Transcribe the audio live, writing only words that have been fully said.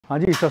हाँ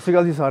जी, सत श्री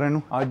अकाल जी साਰਿਆਂ ਨੂੰ।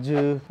 ਅੱਜ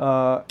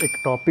एक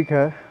टॉपिक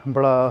है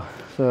बड़ा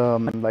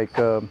लाइक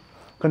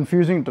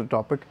कन्फ्यूजिंग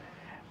टॉपिक।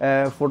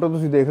 फोटो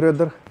तुसीं देख रहे हो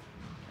इधर।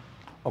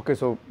 Okay,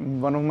 so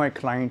one of my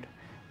client,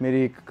 मेरी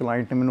एक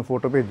क्लाइंट ने मैंने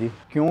फोटो भेजी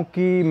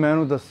क्योंकि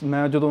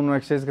मैं जो उन्होंने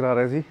एक्सरसाइज करा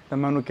रहा सी तो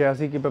मैं उन्होंने कहा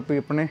सी कि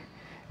पापी अपने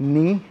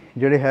नी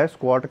जिहड़े है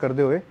स्क्वाट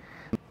करते हुए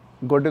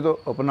गोडे तो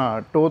अपना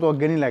टो तो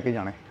अगे नहीं लैके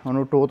जाने,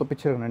 उन्होंने टो तो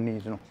पिछे रखना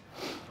नीज नूं।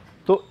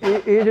 तो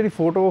ये जिहड़ी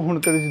फोटो हुण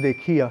तुसीं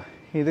देखी आ,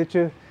 इहदे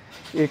च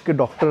एक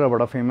डॉक्टर है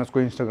बड़ा फेमस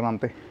कोई इंस्टाग्राम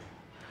पे।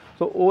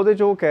 सो ਉਹਦੇ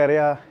 'ਚ ਉਹ कह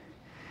रहा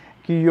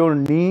कि your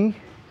knee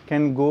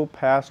can go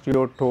past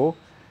your to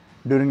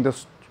during the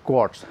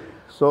squats.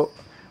 सो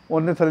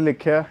उन्हें थले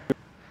लिखा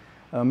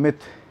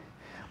myth,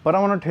 but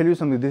I want to tell you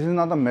something, this is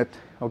not a myth,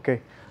 okay?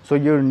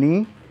 So your knee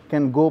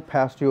can go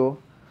past your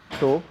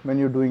toe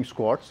when you're doing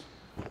squats,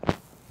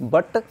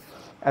 but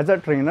as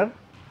a trainer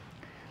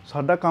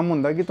साडा काम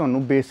हुंदा कि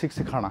तुहानू basic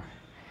सिखाना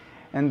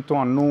and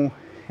तुहानू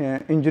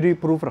injury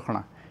proof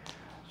रखना।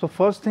 So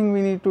first thing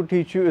we need to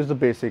teach you is the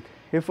basic.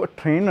 If a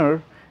trainer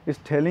is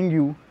telling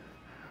you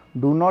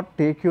do not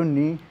take your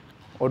knee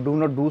or do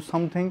not do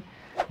something,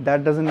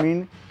 that doesn't mean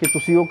कि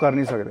तुसी वो कर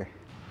नहीं सकते।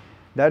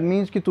 That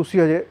means कि तुसी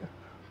हजे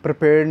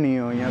prepared नहीं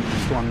हो या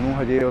तुहानू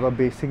हजे ओदा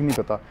बेसिक नहीं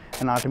पता,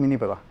 एनाटमी नहीं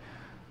पता।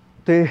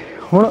 ते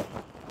हुण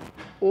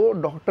वो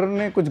डॉक्टर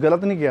ने कुछ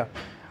गलत नहीं किया।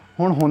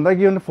 हुण हुंदा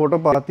कि उन्हें फोटो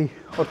पाती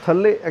और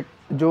थल्ले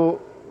जो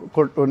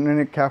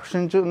उन्होंने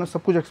कैप्शन च उन्हें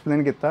सब कुछ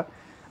एक्सप्लेन किया।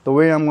 तो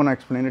वे I am gonna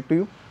explain it to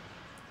you.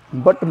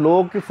 But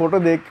लोग की फोटो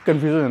देख के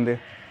कन्फ्यूज हो जाते,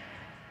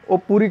 वो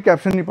पूरी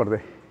कैप्शन नहीं पढ़ते,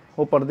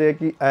 वो पढ़ते है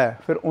कि ऐ।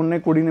 फिर उन्हें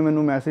कुड़ी ने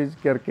मैनू मैसेज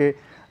करके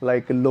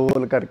लाइक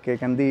लोल करके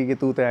कहती कि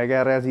तू तो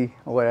कह रहा सी,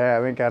 वो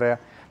एवें कह रहा।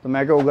 तो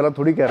मैं क्या वो गलत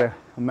थोड़ी कह रहा,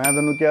 मैं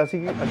तेनों कहा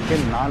कि अगे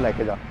ना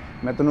लैके जा,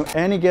 मैं तेनों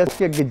यह नहीं कहा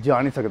कि अगे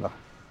जा नहीं सकता।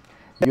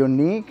 Your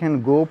knee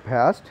can go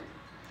past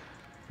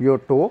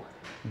your to,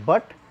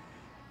 but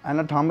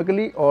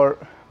anatomically और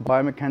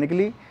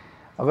बायोमैकेनिकली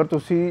अगर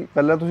तुसी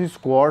पहले तुसी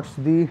स्क्वाट्स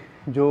दी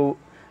जो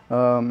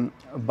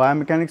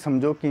बायोमैकेनिक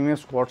समझो किवें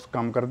स्क्वाट्स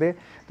काम करते।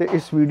 तो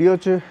इस वीडियो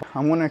च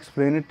I am gonna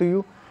explain it to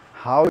you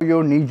how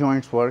your knee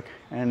joints work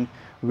and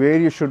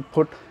where you should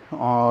put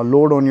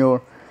load on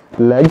your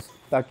legs,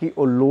 ताकि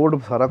वो लोड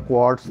सारा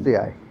क्वाड्स से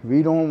आए।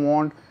 We don't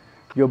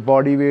want your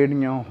body weight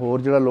या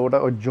होर जो लोड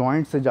है और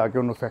जॉइंट से जाके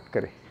उन्हें अफेक्ट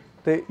करे।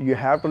 तो you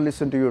have to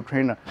listen to your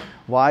trainer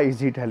Y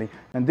is he telling,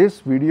 and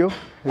this video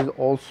is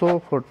also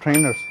for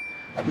trainers.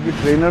 क्योंकि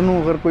ट्रेनर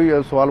नूं अगर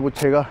कोई सवाल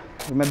पूछेगा,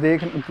 मैं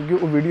देख, क्योंकि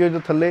वो वीडियो जो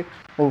थल्ले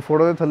वो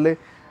फोटो के थल्ले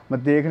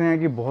मैं देख रहे हैं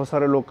कि बहुत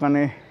सारे लोगों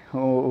ने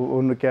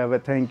उन्हें क्या है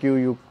thank you,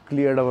 you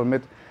cleared our myth,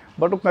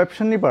 but वो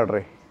कैप्शन नहीं पढ़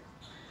रहे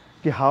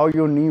कि how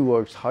your knee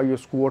works, how your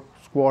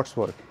squats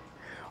work.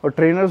 और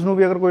ट्रेनर्स नूं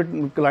भी अगर कोई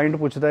क्लाइंट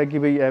पूछता है कि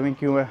भाई एवें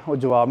क्यों है, वो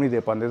जवाब नहीं दे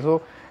पाते।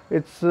 So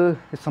it's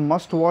a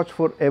must watch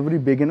for every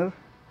beginner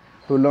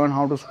to learn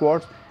how to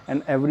squats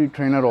and every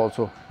trainer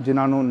also,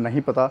 जिन्होंने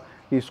नहीं पता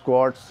कि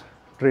स्क्वाट्स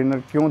ट्रेनर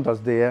क्यों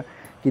दसते हैं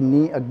कि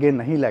नी अगे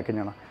नहीं लैके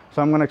जाना।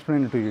 सो I am gonna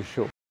explain it to you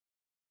show.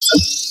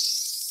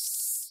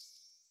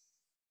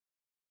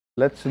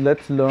 Let's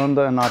learn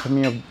the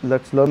anatomy of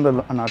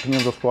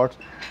the squats.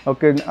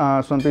 Okay,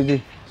 Sunpreet ji,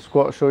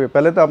 squat show.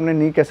 पहले तो आपने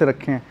नी कैसे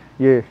रखे हैं,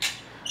 ये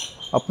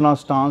अपना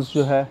स्टांस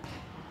जो है,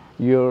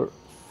 your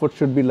foot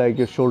should be like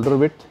your shoulder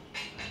width.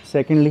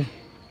 Secondly,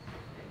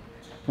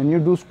 when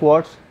you do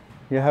squats,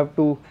 you have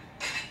to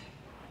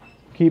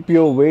keep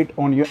your weight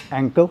on your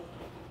ankle.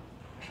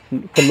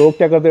 तो लोग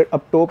क्या करते हैं,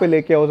 अब टो पे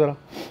लेके आओ ज़रा,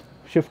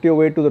 shift your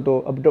weight to the toe.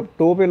 अब जब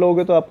टो पे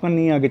लोगे तो आपका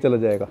नी आगे चला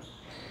जाएगा,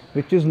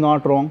 विच इज़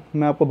नॉट रॉन्ग।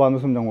 मैं आपको बाद में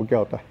समझाऊंगा क्या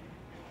होता है,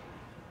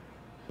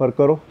 पर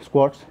करो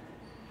squats.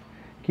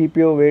 Keep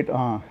your weight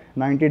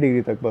 90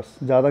 degree तक, बस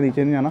ज़्यादा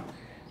नीचे नहीं जाना,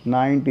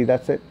 90,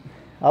 that's it.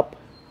 Up,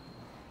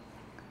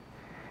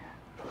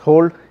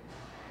 hold.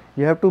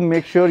 You have to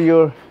make sure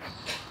your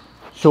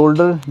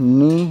shoulder,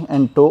 knee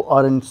and to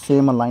are in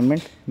same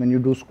alignment when you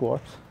do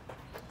squats.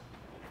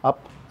 Up,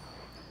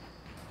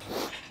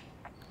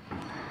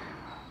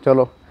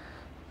 चलो,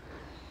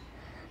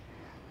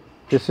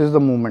 this is the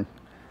movement.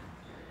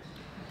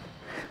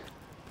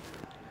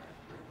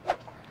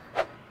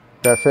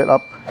 That's it.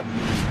 Up.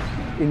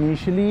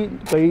 Initially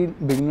कई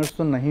beginners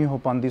तो नहीं हो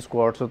पाती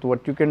squats, तो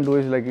what you can do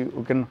is like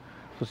you can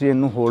तुसी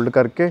इनू hold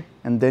करके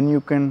एंड देन यू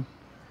कैन,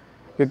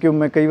 क्योंकि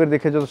मैं कई बार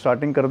देखे जो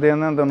स्टार्टिंग करते हैं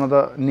ना तो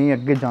उन्होंने नी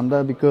अगे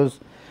जाता बिकॉज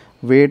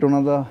वेट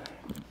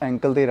उन्होंने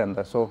एंकल ते ही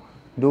रहिंदा। सो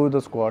डू द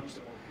स्क्वाट्स,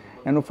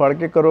 इनू फड़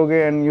के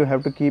करोगे and you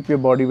have to keep your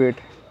body weight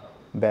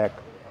back,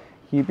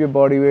 keep your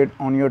body weight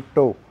on your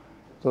to,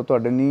 तो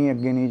तुहाडे नी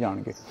अगे नहीं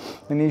जाणगे।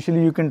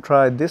 Initially you can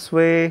try this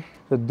way.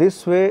 तो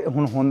दिस वे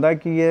हुण होंदा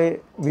कि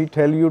ये we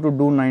tell you to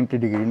do 90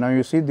 degree. Now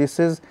you see this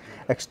is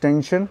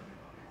extension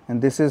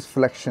and this is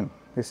flexion.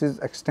 This is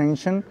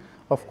extension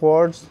of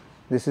quartz,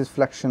 this is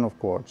flexion of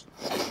quartz.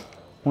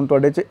 हुण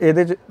तुहाडे च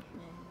इहदे च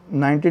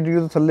 90 डिग्री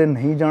तो थल्ले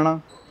नहीं जाना।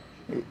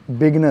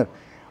 Beginner,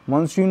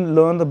 once you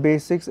learn the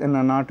basics and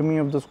anatomy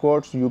of the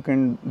squats, you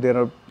can, there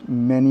are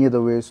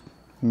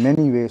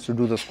many ways to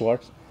do the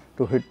squats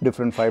to hit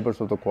different fibers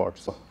of the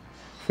quads. So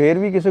फिर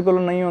भी किसी को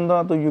नहीं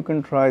होंदा तो you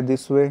can try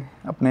this way.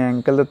 अपने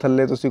ankle के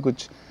थल्ले तुसी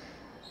कुछ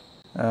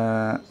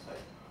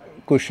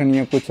कुशन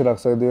या कुछ रख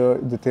सकते हो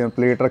जिथे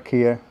प्लेट रखी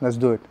है। Let's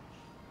do it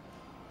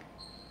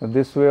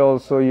this way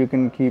also. You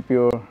can keep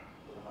your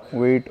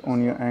weight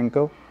on your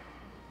ankle,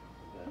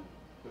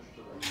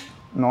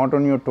 not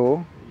on your toe.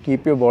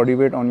 Keep your body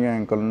weight on your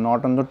ankle,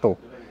 not on the toe.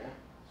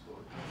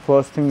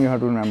 First thing you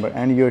have to remember.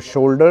 And your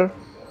shoulder,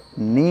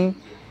 knee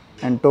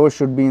and toe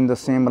should be in the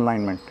same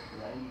alignment.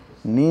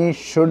 Knee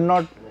should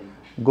not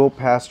go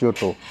past your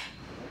toe.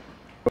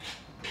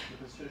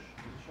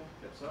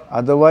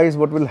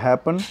 Otherwise what will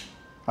happen,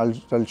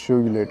 I'll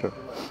show you later.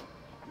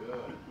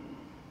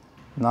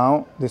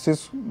 Now this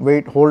is,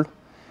 wait, hold,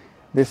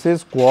 this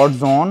is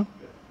quads on.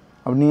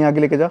 अब नी आगे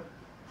लेके जा,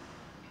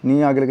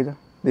 नी आगे लेके जा।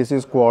 This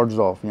is quartz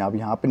of.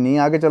 यहाँ पे नी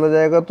आगे चला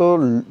जाएगा तो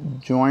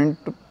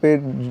जॉइंट पे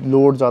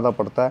लोड ज़्यादा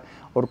पड़ता है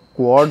और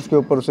क्वाड्स के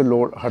ऊपर से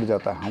लोड हट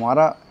जाता है।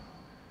 हमारा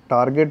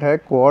टारगेट है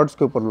क्वाड्स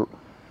के ऊपर,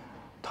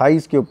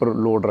 थाइस के ऊपर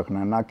लोड रखना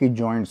है, ना कि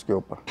जॉइंट्स के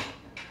ऊपर।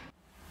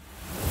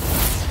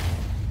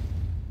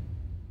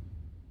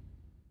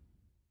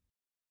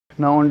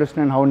 Now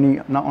understand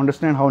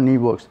how knee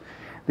works.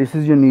 This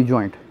is your knee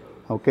joint,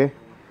 okay?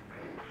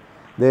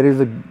 There is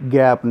a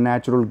gap,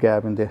 natural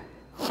gap in there.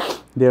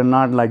 They are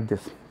not like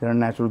this. There are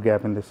natural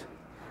gap in this.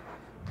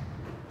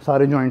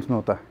 सारे joints में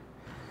होता है.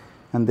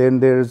 And then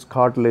there is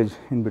cartilage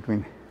in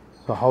between.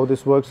 So how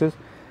this works is,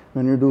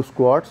 when you do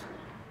squats,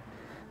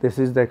 this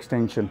is the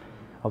extension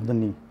of the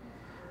knee.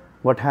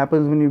 What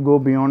happens when you go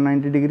beyond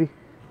 90 degree?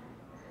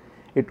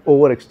 It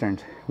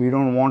overextends. We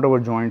don't want our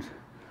joints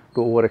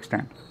to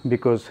overextend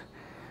because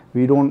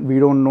we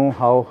don't know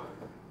how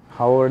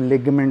our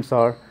ligaments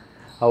are,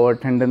 our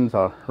tendons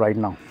are right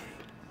now.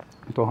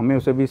 तो हमें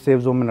उसे भी safe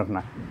zone में रखना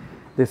है.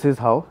 This is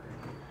how,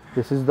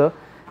 this is the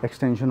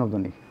extension of the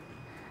knee,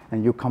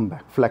 and you come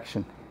back,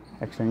 flexion,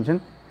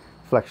 extension,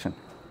 flexion.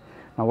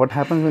 Now what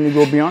happens when you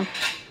go beyond?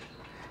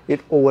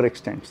 It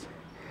overextends.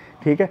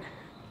 ठीक है,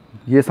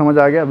 ये समझ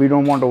आ गया. We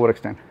don't want to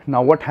overextend.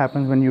 Now what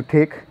happens when you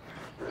take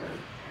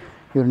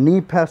your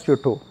knee past your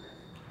toe?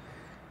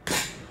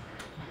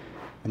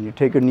 When you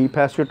take your knee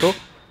past your toe,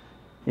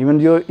 even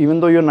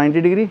though you're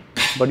 90 degree,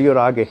 but you're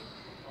आगे,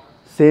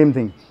 same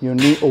thing, your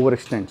knee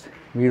overextends.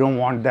 We don't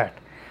want that.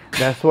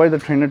 That's why the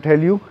trainer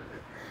tell you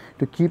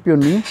to keep your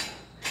knee,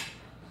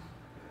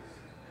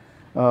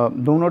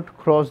 do not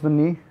cross the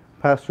knee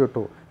past your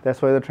toe.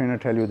 That's why the trainer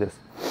tell you this.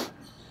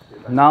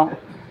 Now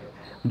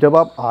जब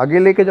आप आगे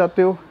लेके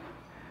जाते हो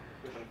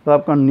तो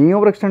आपका नी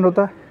over extend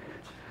होता है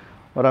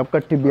और आपका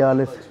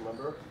टिबियालिस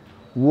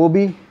वो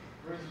भी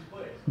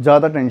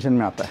ज़्यादा टेंशन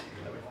में आता है.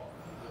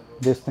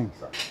 दिस थिंग,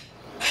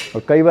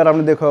 और कई बार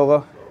आपने देखा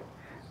होगा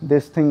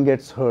दिस थिंग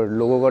गेट्स हर्ट,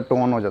 लोगों का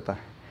टोन हो जाता है.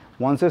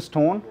 Once it's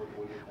tone,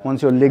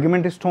 once your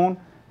ligament is torn,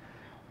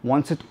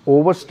 once it's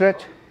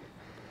overstretched,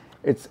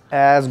 it's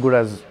as good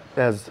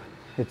as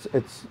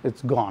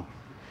it's gone,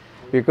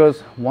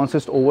 because once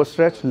it's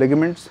overstretched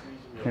ligaments,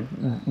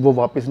 वो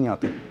वापस नहीं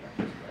आते.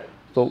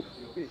 So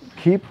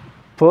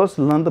first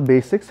learn the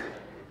basics,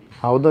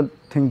 how the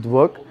things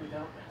work,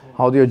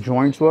 how your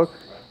joints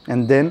work,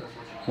 and then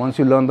once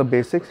you learn the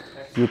basics,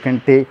 you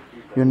can take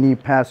your knee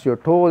past your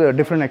toe. There are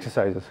different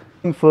exercises.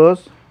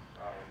 First,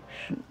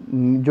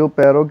 जो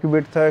पैरों की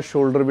width है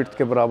shoulder width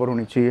के बराबर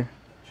होनी चाहिए,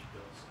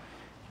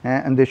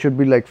 and they should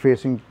be like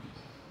facing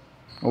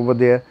over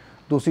there.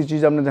 दूसरी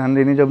चीज़ आपने ध्यान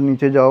देनी, जब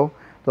नीचे जाओ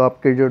तो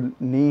आपके जो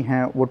नी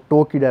हैं वो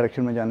टो की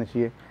डायरेक्शन में जाने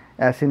चाहिए,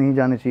 ऐसे नहीं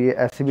जाने चाहिए,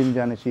 ऐसे भी नहीं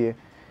जाने चाहिए.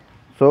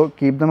 So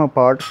keep them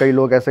apart. कई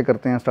लोग ऐसे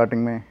करते हैं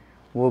स्टार्टिंग में,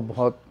 वो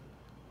बहुत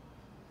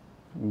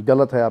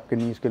गलत है, आपके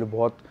नीज के लिए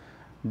बहुत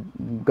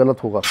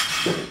गलत होगा.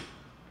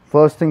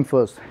 First thing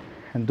first.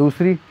 एंड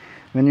दूसरी,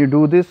 when you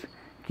do this,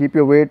 keep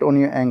your weight on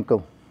your ankle.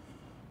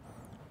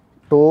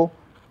 Toe,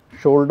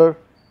 shoulder,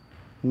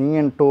 knee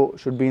and toe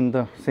should be in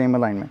the same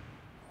alignment,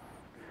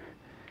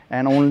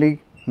 and only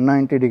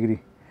 90 degree.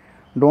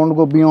 Don't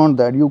go beyond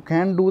that. You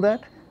can do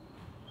that,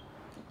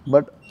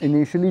 but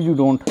initially you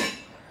don't.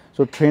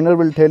 So trainer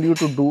will tell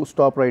you to do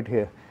stop right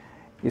here.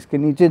 इसके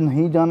नीचे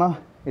नहीं जाना,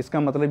 इसका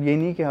मतलब ये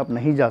नहीं कि आप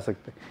नहीं जा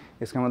सकते.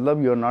 इसका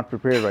मतलब you are not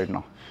prepared right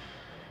now.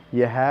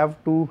 You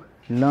have to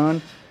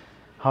learn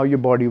how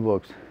your body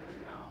works.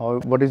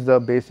 What is the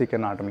basic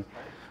anatomy.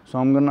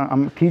 So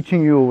I'm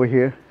teaching you over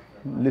here.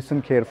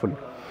 Listen carefully.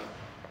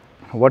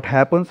 What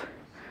happens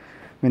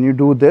when you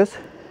do this?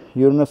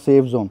 You're in a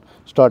safe zone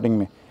starting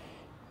में.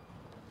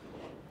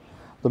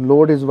 The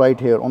load is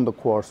right here on the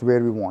quads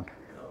where we want.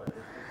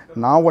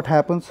 Now what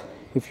happens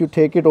if you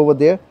take it over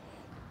there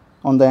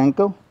on the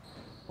ankle?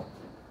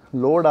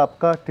 Load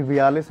आपका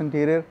tibialis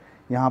anterior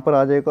यहाँ पर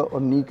आ जाएगा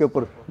और नी के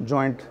ऊपर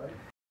joint.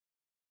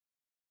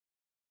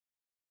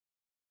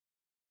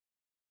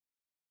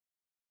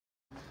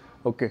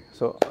 Okay,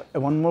 so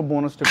one more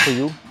bonus tip for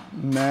you.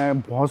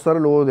 मैं बहुत सारे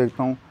लोगों को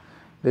देखता हूँ,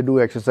 they do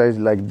exercise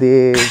like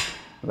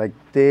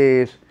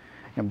this,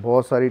 या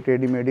बहुत सारी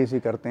टेढ़ी मेढ़ी सी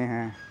करते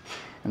हैं.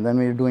 And then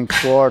we are doing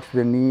squats,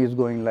 there knee is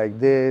going like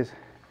this.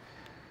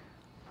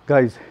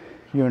 Guys,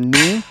 your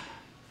knee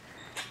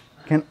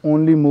can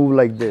only move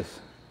like this.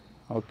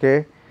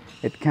 Okay,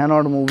 it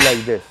cannot move like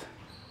this.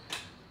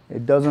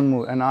 It doesn't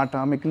move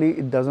anatomically.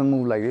 It doesn't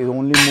move like this. It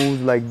only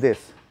moves like this.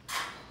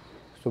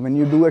 So when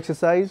you do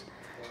exercise,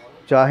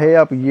 चाहे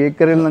आप ये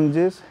करें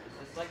lunges,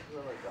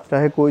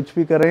 चाहे कुछ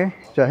भी करें,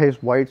 चाहे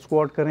white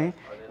squat करें,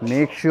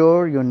 make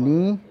sure your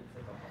knee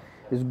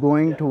is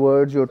going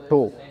towards your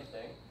toe.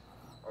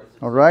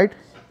 All right?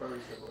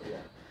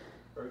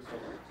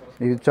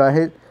 ये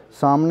चाहे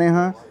सामने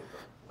हैं,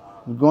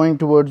 going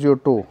towards your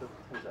toe.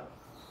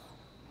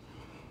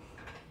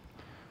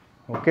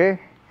 Okay?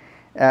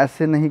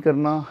 ऐसे नहीं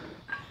करना,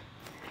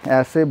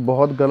 ऐसे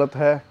बहुत गलत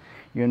है.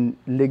 Your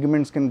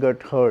ligaments can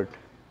get hurt.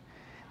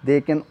 They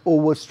can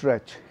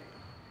overstretch.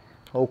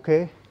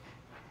 Okay?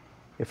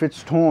 If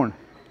it's torn,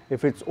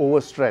 if it's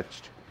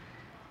overstretched,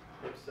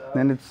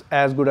 then it's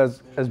as good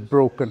as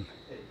broken.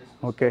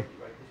 Okay?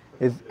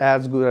 It's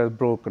as good as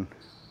broken.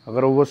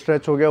 अगर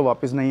overstretch हो गया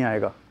वापस नहीं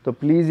आएगा. तो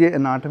प्लीज़ ये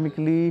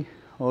anatomically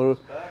और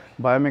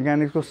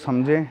बायोमैकेनिक्स को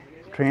समझें.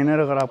 ट्रेनर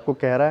अगर आपको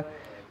कह रहा है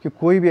कि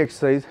कोई भी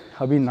एक्सरसाइज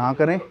अभी ना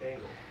करें,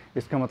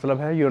 इसका मतलब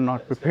है you are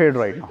not prepared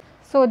right now.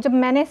 सो जब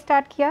मैंने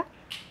स्टार्ट किया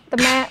तो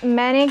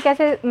मैंने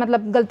कैसे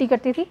मतलब गलती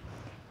करती थी.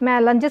 मैं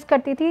लंजेस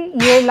करती थी,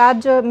 ये लास्ट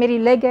जो मेरी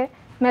लेग है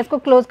मैं इसको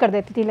क्लोज कर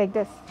देती थी लाइक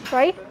दिस,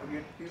 राइट.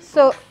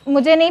 सो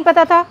मुझे नहीं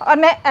पता था और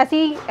मैं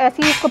ऐसी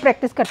इसको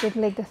प्रैक्टिस करती थी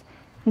लाइक दिस.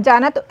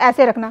 जाना तो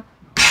ऐसे रखना,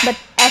 बट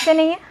ऐसे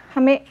नहीं है.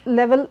 हमें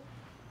लेवल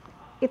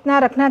इतना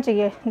रखना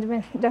चाहिए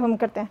जब हम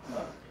करते हैं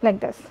लाइक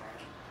दिस.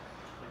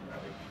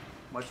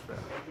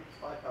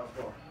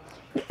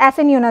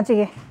 ऐसे नहीं होना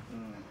चाहिए.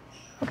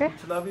 ओके.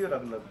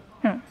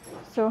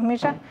 सो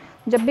हमेशा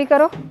जब भी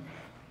करो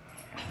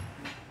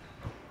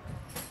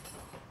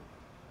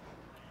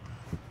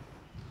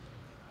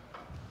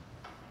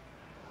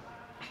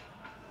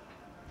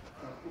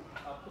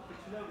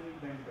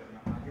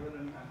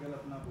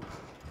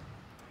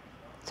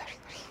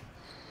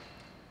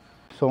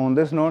So on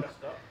this note,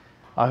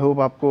 I hope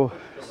आपको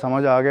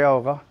समझ आ गया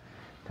होगा.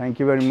 Thank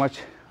you very much.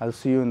 I'll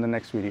see you in the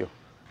next video.